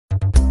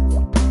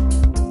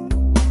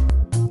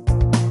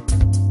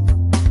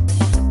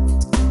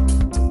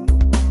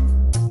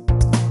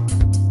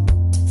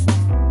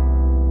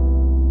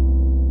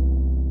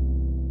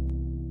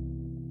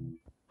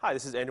Hi,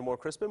 this is Andrew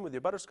Moore-Crispin with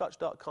your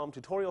Butterscotch.com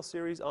tutorial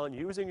series on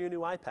using your new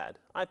iPad,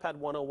 iPad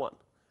 101.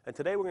 And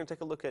today we're going to take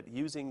a look at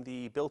using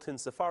the built-in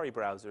Safari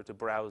browser to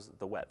browse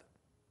the web.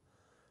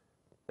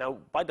 Now,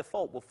 by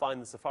default, we'll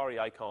find the Safari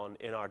icon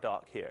in our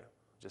dock here.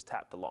 Just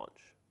tap to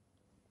launch.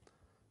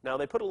 Now,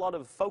 they put a lot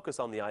of focus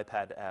on the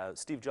iPad.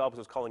 Steve Jobs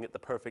was calling it the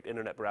perfect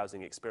internet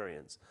browsing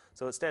experience.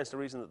 So it stands to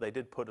reason that they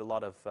did put a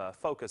lot of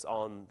focus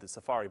on the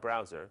Safari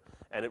browser,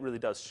 and it really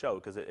does show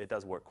because it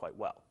does work quite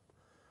well.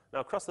 Now,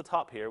 across the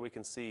top here, we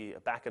can see a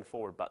back and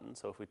forward button.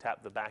 So if we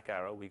tap the back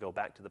arrow, we go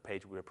back to the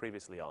page we were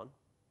previously on.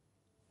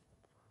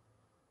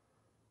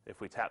 If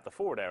we tap the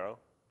forward arrow,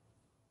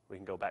 we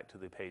can go back to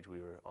the page we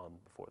were on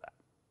before that.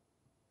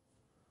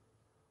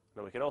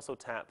 Now, we can also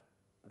tap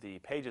the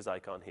Pages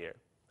icon here,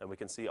 and we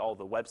can see all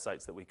the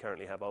websites that we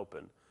currently have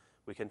open.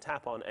 We can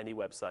tap on any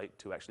website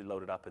to actually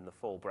load it up in the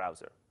full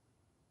browser.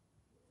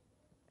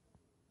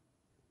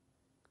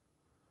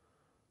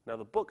 Now,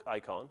 the book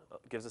icon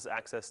gives us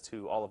access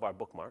to all of our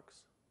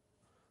bookmarks.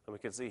 And we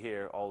can see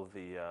here all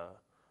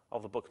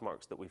the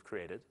bookmarks that we've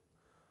created.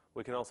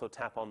 We can also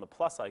tap on the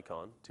plus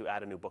icon to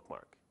add a new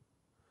bookmark.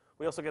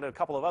 We also get a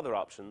couple of other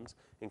options,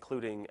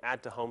 including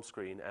add to home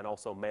screen and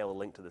also mail a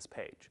link to this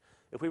page.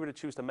 If we were to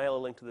choose to mail a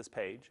link to this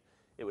page,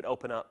 it would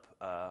open up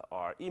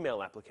our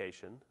email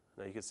application.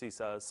 Now, you can see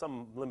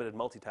some limited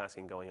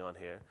multitasking going on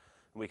here.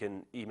 We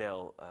can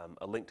email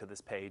a link to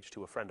this page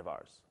to a friend of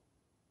ours.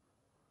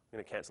 I'm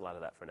going to cancel out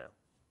of that for now.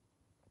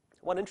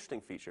 One interesting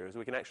feature is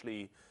we can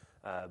actually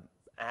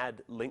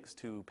add links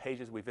to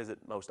pages we visit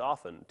most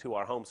often to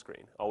our home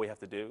screen. All we have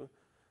to do,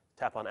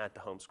 tap on Add to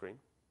Home Screen.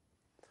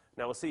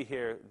 Now we'll see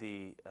here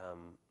the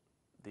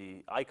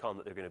icon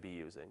that they're going to be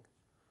using.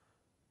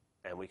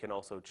 And we can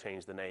also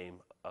change the name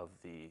of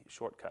the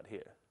shortcut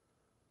here.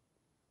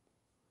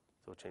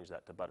 So we'll change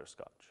that to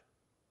Butterscotch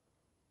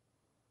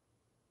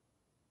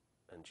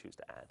and choose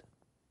to add.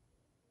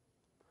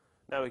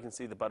 Now we can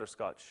see the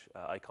Butterscotch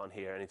icon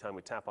here. Anytime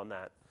we tap on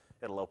that,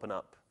 it'll open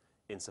up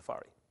in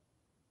Safari.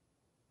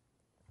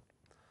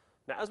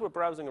 Now, as we're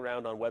browsing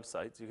around on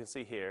websites, you can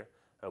see here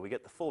we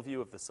get the full view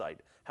of the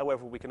site.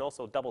 However, we can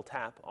also double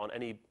tap on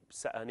any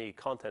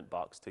content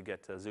box to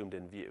get a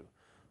zoomed-in view.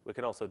 We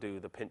can also do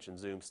the pinch and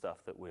zoom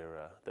stuff that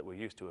we're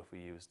used to if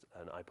we used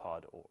an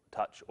iPod or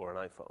Touch or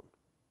an iPhone.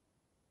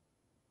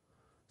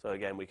 So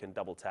again, we can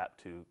double tap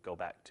to go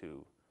back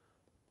to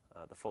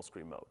the full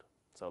screen mode.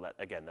 So that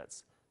again,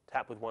 that's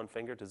tap with one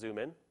finger to zoom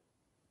in,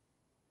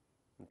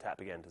 and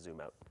tap again to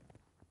zoom out.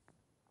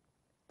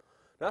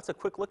 Now, that's a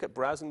quick look at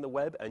browsing the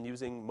web and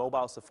using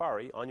mobile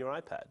Safari on your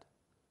iPad.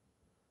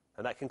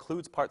 And that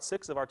concludes part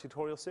 6 of our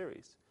tutorial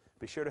series.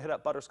 Be sure to hit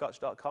up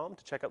Butterscotch.com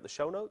to check out the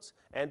show notes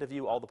and to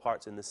view all the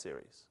parts in this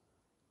series.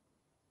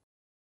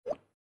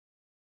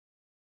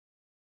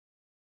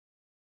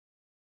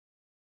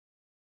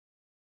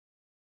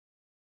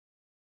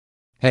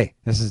 Hey,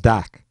 this is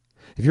Doc.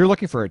 If you're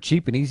looking for a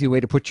cheap and easy way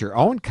to put your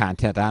own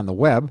content on the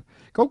web,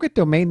 go get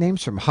domain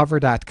names from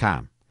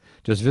hover.com.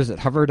 Just visit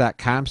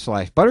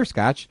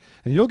hover.com/butterscotch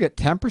and you'll get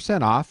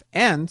 10% off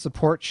and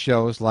support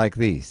shows like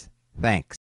these. Thanks.